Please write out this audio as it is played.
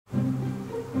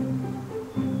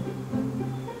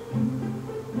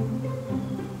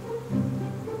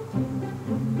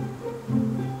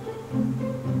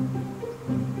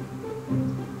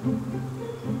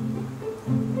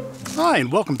Hi,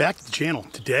 and welcome back to the channel.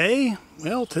 Today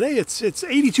it's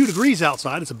 82 degrees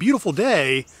outside. It's a beautiful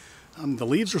day. The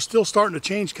leaves are still starting to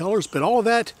change colors, but all of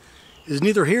that is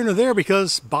neither here nor there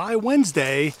because by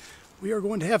Wednesday we are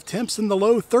going to have temps in the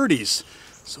low 30s.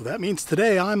 So that means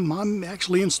today I'm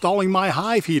actually installing my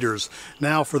hive heaters.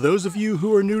 Now, for those of you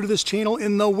who are new to this channel,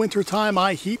 in the winter time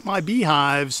I heat my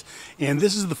beehives, and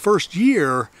this is the first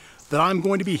year that I'm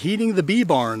going to be heating the bee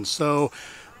barns. So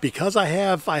because I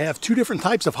have two different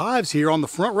types of hives here on the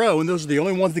front row, and those are the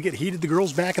only ones that get heated. The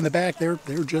girls back in the back, they're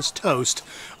just toast.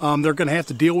 They're going to have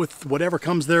to deal with whatever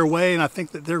comes their way, and I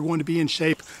think that they're going to be in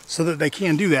shape so that they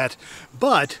can do that.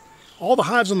 But all the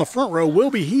hives on the front row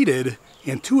will be heated,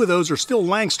 and two of those are still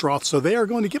Langstroth, so they are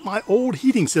going to get my old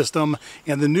heating system,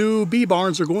 and the new bee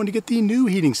barns are going to get the new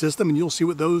heating system, and you'll see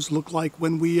what those look like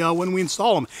when we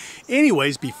install them.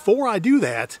 Anyways, before I do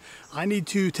that, I need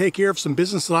to take care of some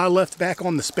business that I left back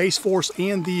on the Space Force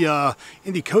and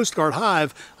the Coast Guard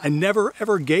hive. I never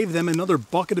ever gave them another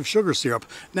bucket of sugar syrup.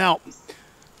 Now,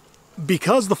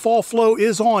 because the fall flow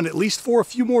is on, at least for a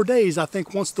few more days, I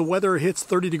think once the weather hits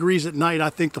 30 degrees at night, I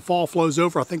think the fall flow's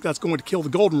over. I think that's going to kill the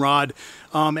goldenrod.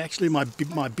 Actually, my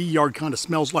bee yard kind of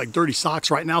smells like dirty socks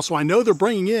right now, so I know they're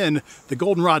bringing in the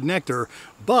goldenrod nectar,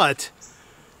 but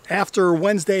after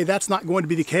Wednesday, that's not going to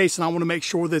be the case, and I want to make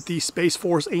sure that the Space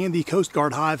Force and the Coast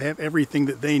Guard hive have everything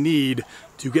that they need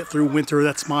to get through winter.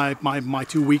 That's my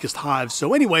two weakest hives.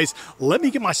 So anyways, let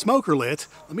me get my smoker lit,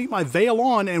 let me get my veil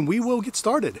on, and we will get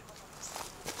started.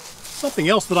 Something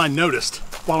else that I noticed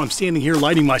while I'm standing here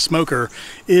lighting my smoker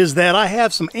is that I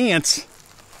have some ants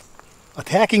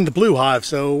attacking the blue hive,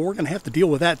 so we're going to have to deal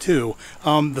with that too.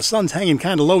 The sun's hanging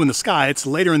kind of low in the sky. It's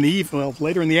later in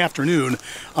the afternoon.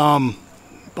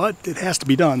 But it has to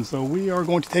be done, so we are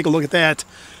going to take a look at that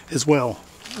as well.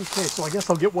 Okay, so I guess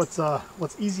I'll get what's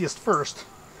easiest first.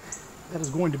 That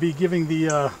is going to be giving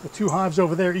the two hives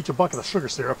over there each a bucket of sugar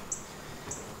syrup.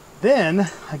 Then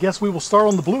I guess we will start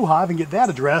on the blue hive and get that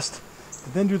addressed,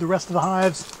 and then do the rest of the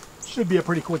hives. Should be a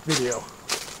pretty quick video.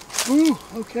 Ooh,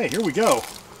 okay, here we go.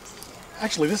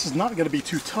 Actually, this is not going to be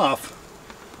too tough.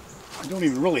 I don't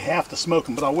even really have to smoke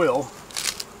them, but I will.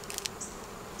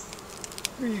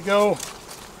 Here you go.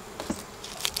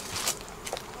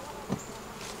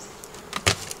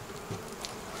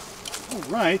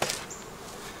 All right,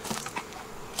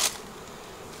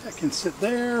 that can sit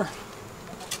there.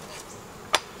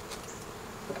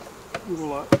 We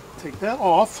will take that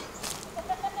off.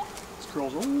 This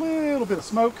curls a little bit of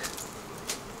smoke.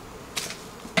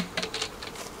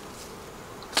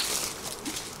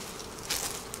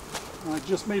 I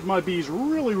just made my bees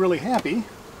really, really happy.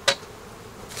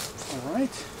 All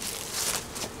right,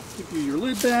 give you your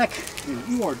lid back, and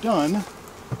you are done.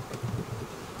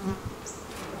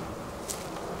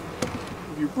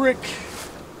 Your brick.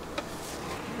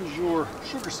 Here's your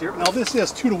sugar syrup. Now this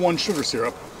is 2-to-1 sugar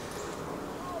syrup.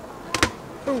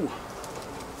 Oh.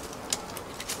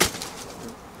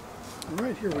 All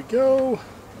right, here we go.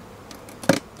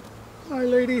 Hi,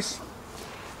 ladies.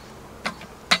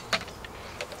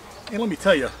 And let me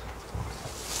tell you,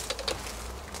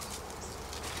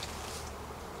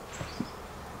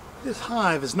 this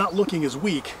hive is not looking as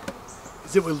weak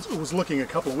as it was looking a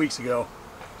couple of weeks ago.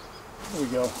 There we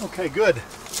go. Okay, good.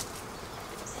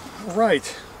 All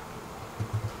right.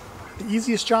 The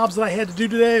easiest jobs that I had to do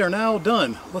today are now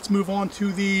done. Let's move on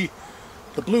to the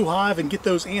blue hive and get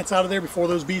those ants out of there before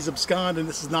those bees abscond, and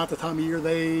this is not the time of year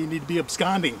they need to be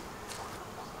absconding.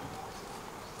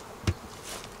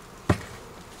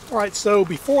 All right, so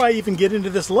before I even get into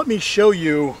this, let me show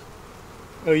you.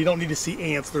 Oh, you don't need to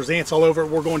see ants. There's ants all over.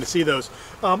 We're going to see those.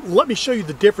 Let me show you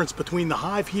the difference between the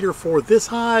hive heater for this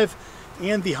hive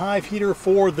and the hive heater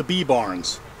for the bee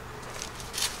barns.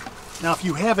 Now, if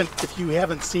you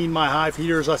haven't seen my hive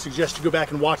heaters, I suggest you go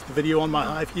back and watch the video on my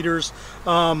hive heaters,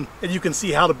 and you can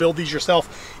see how to build these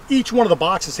yourself. Each one of the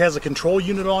boxes has a control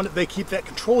unit on it. They keep that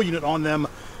control unit on them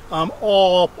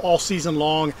all season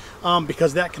long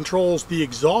because that controls the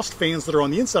exhaust fans that are on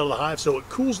the inside of the hive, so it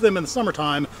cools them in the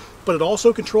summertime, but it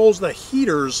also controls the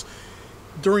heaters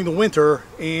during the winter,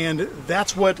 and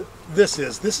that's what this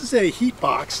is. This is a heat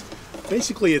box.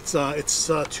 Basically, it's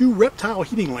two reptile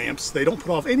heating lamps. They don't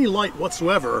put off any light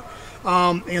whatsoever,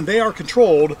 and they are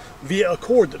controlled via a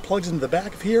cord that plugs into the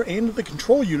back of here and the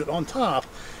control unit on top.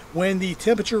 When the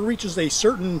temperature reaches a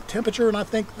certain temperature, and I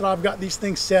think that I've got these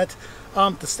things set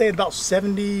to stay at about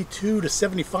 72 to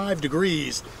 75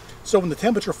 degrees. So when the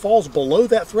temperature falls below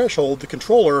that threshold, the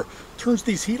controller turns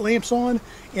these heat lamps on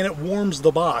and it warms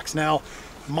the box. Now,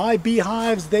 my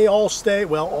beehives, they all stay,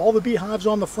 well, all the beehives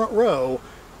on the front row,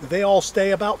 They all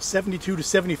stay about 72 to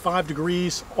 75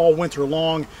 degrees all winter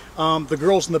long. The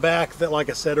girls in the back, that, like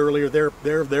I said earlier,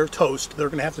 they're toast. They're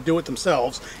going to have to do it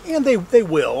themselves, and they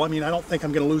will. I mean, I don't think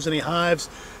I'm going to lose any hives.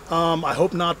 I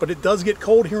hope not, but it does get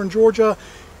cold here in Georgia,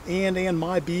 and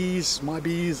my bees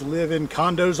live in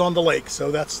condos on the lake,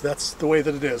 so that's the way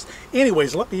that it is.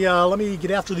 Anyways, let me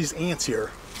get after these ants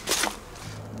here.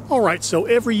 All right, so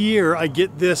every year I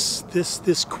get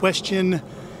this question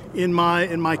in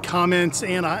my comments,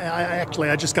 and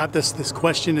I just got this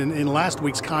question in last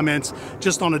week's comments,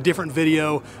 just on a different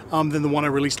video than the one I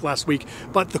released last week.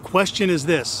 But the question is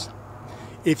this: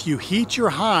 if you heat your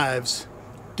hives,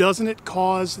 doesn't it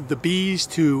cause the bees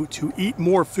to eat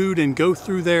more food and go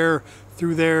through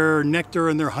their nectar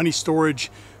and their honey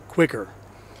storage quicker?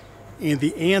 And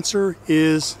the answer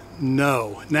is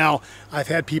no. Now, I've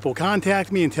had people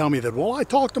contact me and tell me that, well, I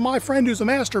talked to my friend who's a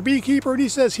master beekeeper, and he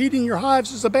says heating your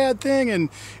hives is a bad thing, and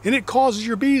it causes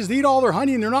your bees to eat all their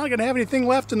honey, and they're not going to have anything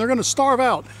left, and they're going to starve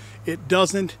out. It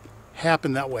doesn't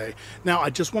happen that way. Now,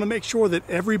 I just want to make sure that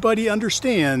everybody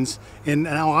understands, and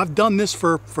now I've done this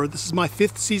for this is my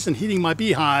 5th season heating my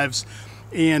beehives,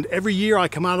 and every year I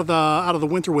come out of the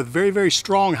winter with very, very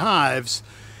strong hives,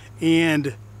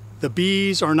 and the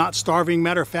bees are not starving.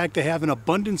 Matter of fact, they have an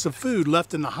abundance of food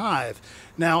left in the hive.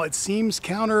 Now, it seems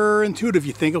counterintuitive.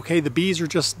 You think, okay, the bees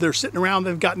they're sitting around,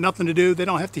 they've got nothing to do, they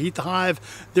don't have to heat the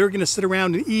hive, they're going to sit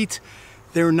around and eat.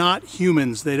 They're not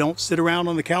humans. They don't sit around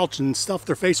on the couch and stuff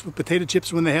their face with potato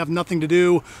chips when they have nothing to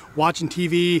do, watching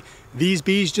TV. These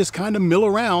bees just kind of mill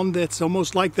around. It's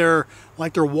almost like they're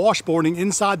washboarding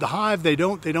inside the hive. They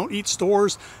don't eat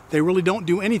stores. They really don't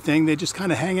do anything. They just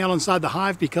kind of hang out inside the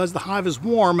hive because the hive is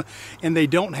warm, and they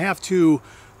don't have to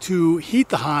heat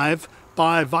the hive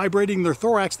by vibrating their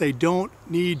thorax. They don't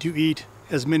need to eat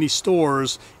as many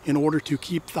stores in order to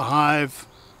keep the hive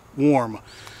warm.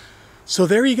 So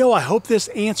there you go. I hope this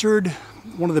answered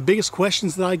one of the biggest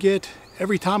questions that I get.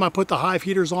 Every time I put the hive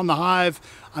heaters on the hive,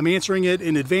 I'm answering it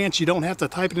in advance. You don't have to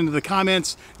type it into the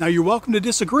comments. Now, you're welcome to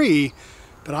disagree,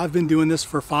 but I've been doing this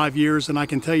for 5 years, and I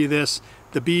can tell you this: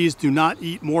 the bees do not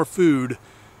eat more food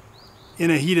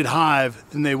in a heated hive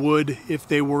than they would if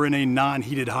they were in a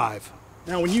non-heated hive.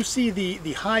 Now, when you see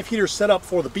the hive heater set up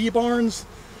for the bee barns,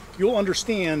 you'll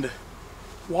understand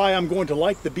why I'm going to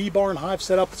like the bee barn hive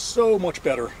setup so much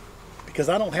better, because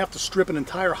I don't have to strip an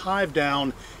entire hive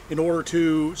down in order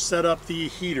to set up the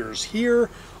heaters. Here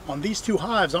on these 2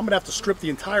 hives, I'm gonna have to strip the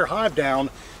entire hive down,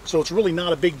 so it's really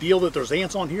not a big deal that there's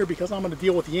ants on here because I'm gonna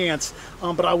deal with the ants,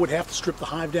 but I would have to strip the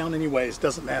hive down anyways.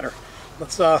 Doesn't matter.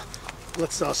 Let's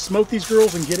smoke these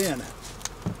girls and get in.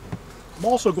 I'm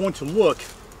also going to look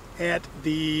at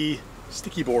the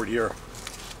sticky board here.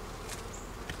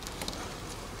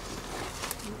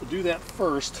 We'll do that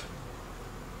first.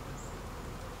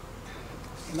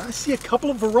 And I see a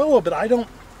couple of Varroa, but I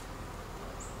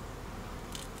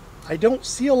don't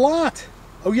see a lot.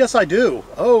 Oh, yes, I do.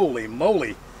 Holy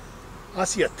moly. I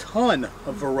see a ton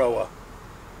of Varroa,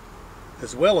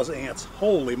 as well as ants.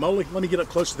 Holy moly. Let me get up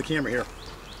close to the camera here.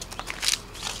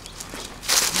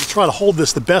 Let me try to hold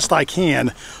this the best I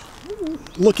can.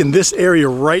 Look in this area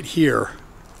right here.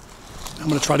 I'm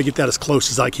going to try to get that as close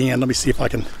as I can. Let me see if I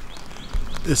can.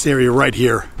 This area right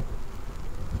here.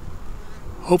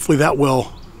 Hopefully that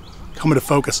will come into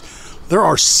focus. There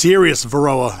are serious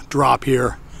Varroa drop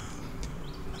here.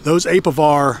 Those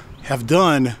apivar have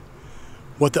done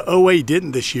what the OA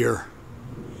didn't this year.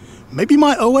 Maybe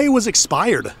my OA was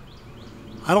expired.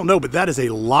 I don't know, but that is a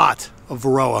lot of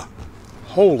Varroa.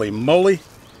 Holy moly.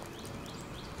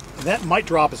 That mite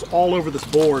drop is all over this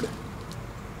board.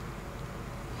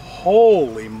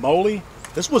 Holy moly.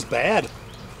 This was bad.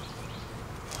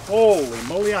 Holy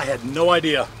moly, I had no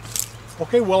idea.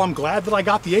 Okay, well, I'm glad that I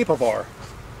got the apivar.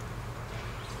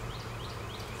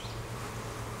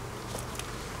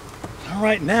 All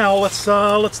right, now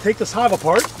let's take this hive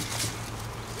apart.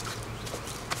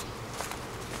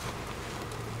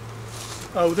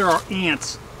 Oh, there are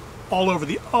ants all over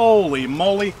the, holy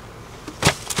moly.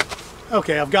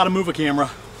 Okay, I've got to move a camera.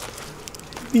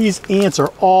 These ants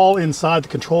are all inside the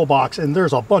control box, and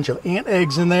there's a bunch of ant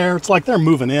eggs in there. It's like they're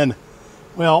moving in.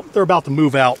 Well, they're about to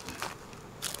move out.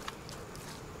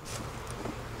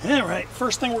 All right,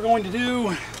 first thing we're going to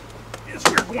do is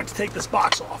we're going to take this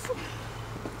box off.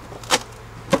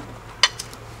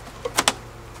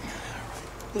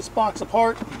 This box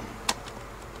apart.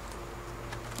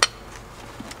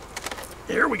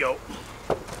 There we go.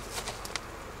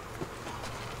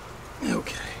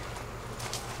 Okay.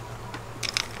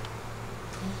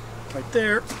 Right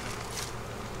there.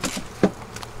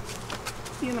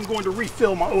 And I'm going to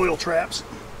refill my oil traps.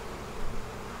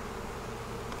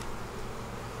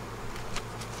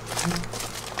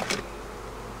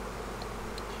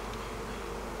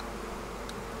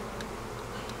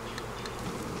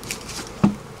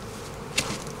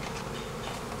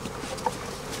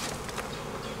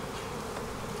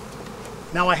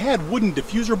 Now I had wooden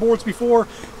diffuser boards before,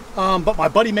 but my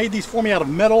buddy made these for me out of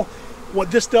metal. What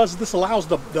this does is this allows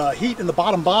the heat in the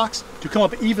bottom box to come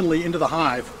up evenly into the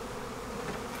hive.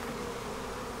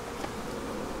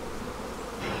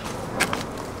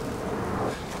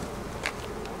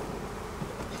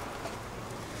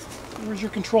 Here's your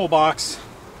control box.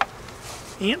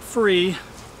 Ant free.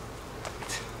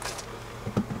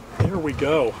 There we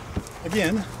go.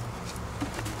 Again,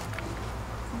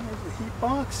 there's the heat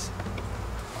box.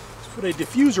 Let's put a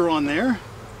diffuser on there.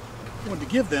 I wanted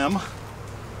to give them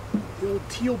the old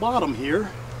teal bottom here.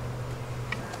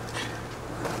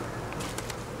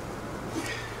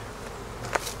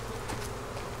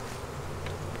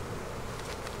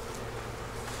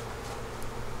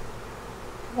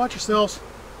 Watch yourselves.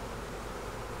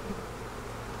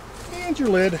 And your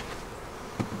lid.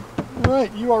 All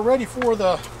right, you are ready for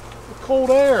the cold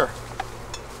air,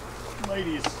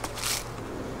 ladies.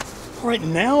 All right,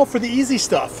 now for the easy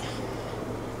stuff.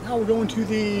 Now we're going to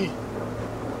the,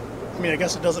 I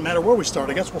guess it doesn't matter where we start.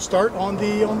 I guess we'll start on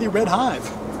the red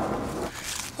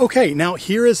hive. Okay, now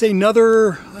here is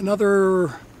another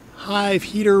hive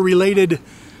heater related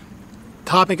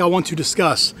topic I want to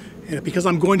discuss. And because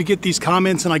I'm going to get these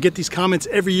comments, and I get these comments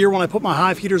every year when I put my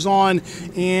hive heaters on,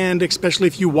 and especially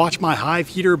if you watch my hive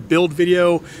heater build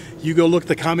video, you go look at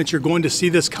the comments, you're going to see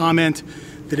this comment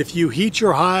that if you heat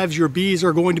your hives, your bees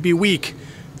are going to be weak.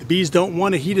 The bees don't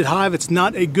want a heated hive. It's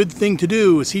not a good thing to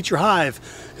do, is heat your hive.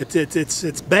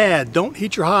 It's bad. Don't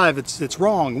heat your hive. It's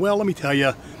wrong. Well, let me tell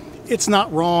you, it's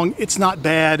not wrong. It's not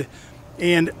bad.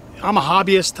 And I'm a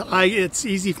hobbyist. It's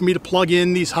easy for me to plug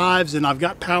in these hives, and I've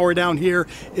got power down here.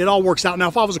 It all works out. Now,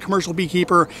 if I was a commercial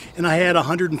beekeeper and I had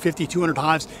 150, 200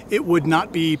 hives, it would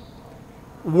not be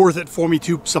worth it for me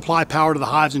to supply power to the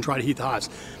hives and try to heat the hives.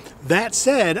 That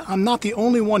said, I'm not the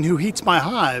only one who heats my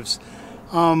hives.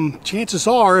 Chances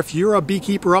are, if you're a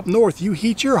beekeeper up north, you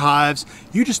heat your hives.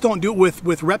 You just don't do it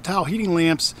with reptile heating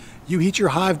lamps. You heat your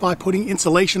hive by putting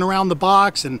insulation around the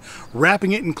box and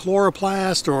wrapping it in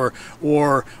chloroplast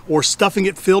or stuffing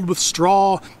it filled with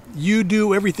straw. You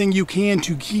do everything you can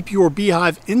to keep your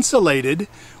beehive insulated,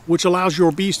 which allows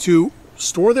your bees to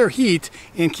store their heat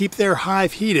and keep their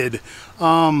hive heated.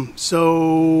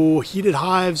 So heated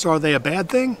hives, are they a bad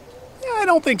thing? Yeah, I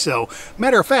don't think so.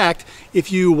 Matter of fact,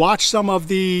 if you watch some of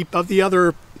the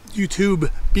other YouTube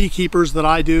beekeepers that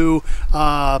I do,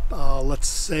 let's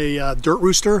say Dirt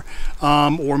Rooster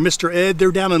or Mr. Ed,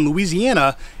 they're down in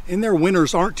Louisiana, and their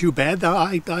winters aren't too bad.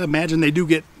 I imagine they do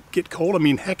get cold. I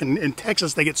mean, heck, in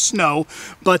Texas they get snow,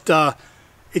 but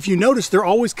if you notice, they're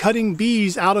always cutting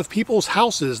bees out of people's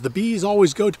houses. The bees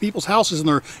always go to people's houses, and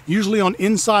they're usually on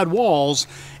inside walls,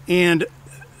 and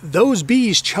those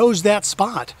bees chose that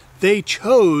spot. They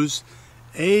chose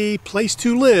a place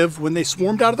to live when they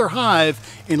swarmed out of their hive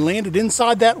and landed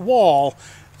inside that wall.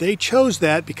 They chose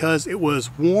that because it was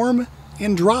warm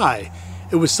and dry.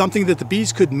 It was something that the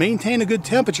bees could maintain a good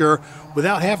temperature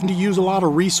without having to use a lot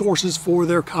of resources for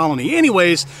their colony.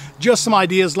 Anyways, just some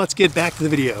ideas. Let's get back to the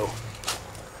video.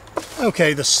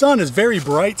 Okay, the sun is very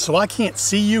bright, so I can't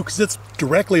see you because it's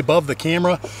directly above the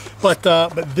camera. But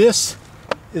this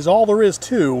is all there is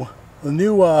to the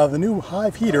new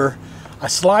hive heater. I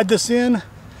slide this in,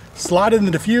 slide it in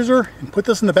the diffuser, and put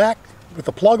this in the back with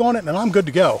the plug on it, and I'm good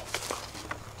to go.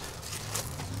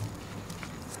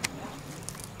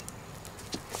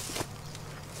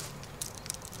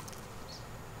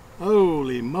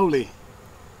 Holy moly.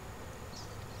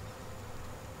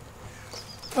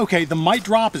 Okay, the mite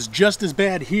drop is just as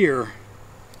bad here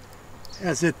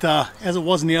as it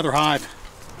was in the other hive.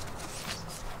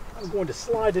 I'm going to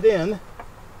slide it in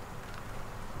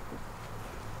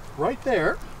right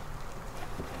there.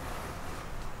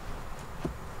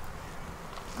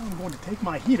 I'm going to take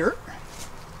my heater.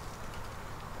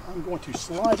 I'm going to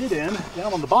slide it in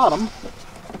down on the bottom.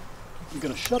 I'm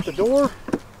going to shut the door.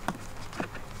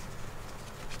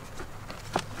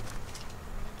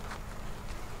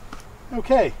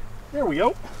 Okay, there we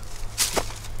go.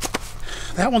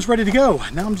 That one's ready to go.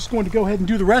 Now I'm just going to go ahead and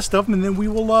do the rest of them, and then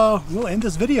we'll end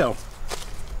this video.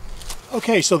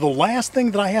 Okay, so the last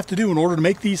thing that I have to do in order to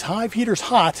make these hive heaters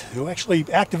hot, to actually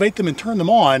activate them and turn them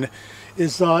on,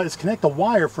 is connect a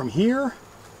wire from here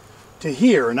to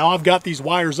here. Now I've got these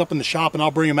wires up in the shop, and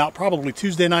I'll bring them out probably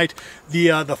Tuesday night. The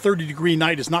 30-degree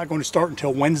night is not going to start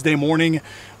until Wednesday morning.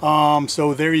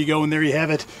 So there you go, and there you have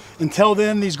it. Until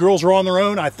then, these girls are on their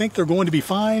own. I think they're going to be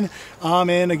fine.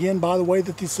 And again, by the way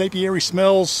that this apiary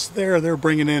smells, they're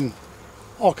bringing in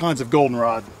all kinds of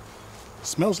goldenrod.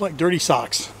 Smells like dirty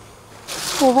socks.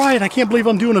 All right, I can't believe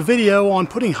I'm doing a video on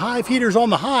putting hive heaters on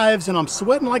the hives and I'm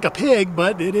sweating like a pig,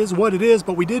 but it is what it is.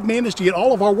 But we did manage to get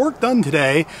all of our work done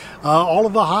today. All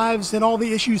of the hives and all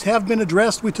the issues have been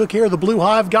addressed. We took care of the blue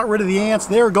hive, got rid of the ants,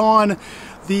 they're gone.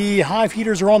 The hive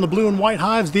heaters are on the blue and white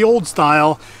hives, the old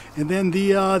style. And then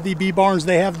the bee barns,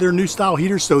 they have their new style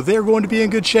heaters, so they're going to be in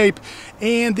good shape.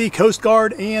 And the Coast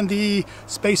Guard and the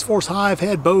Space Force hive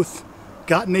had both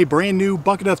gotten a brand new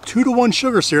bucket of 2-to-1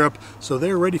 sugar syrup, so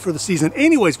they're ready for the season.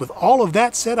 Anyways, with all of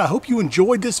that said, I hope you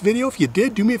enjoyed this video. If you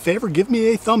did, do me a favor, give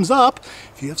me a thumbs up.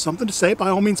 If you have something to say, by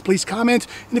all means, please comment.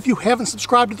 And if you haven't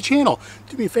subscribed to the channel,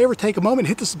 do me a favor, take a moment,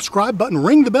 hit the subscribe button,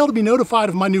 ring the bell to be notified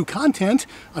of my new content.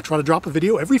 I try to drop a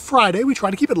video every Friday. We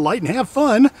try to keep it light and have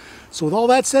fun. So with all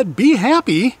that said, be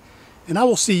happy. And I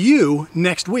will see you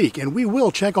next week. And we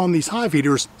will check on these hive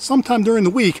heaters sometime during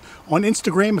the week on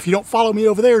Instagram. If you don't follow me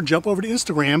over there, jump over to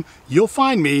Instagram. You'll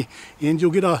find me and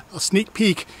you'll get a sneak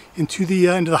peek into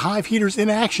the hive heaters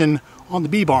in action on the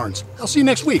bee barns. I'll see you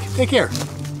next week. Take care.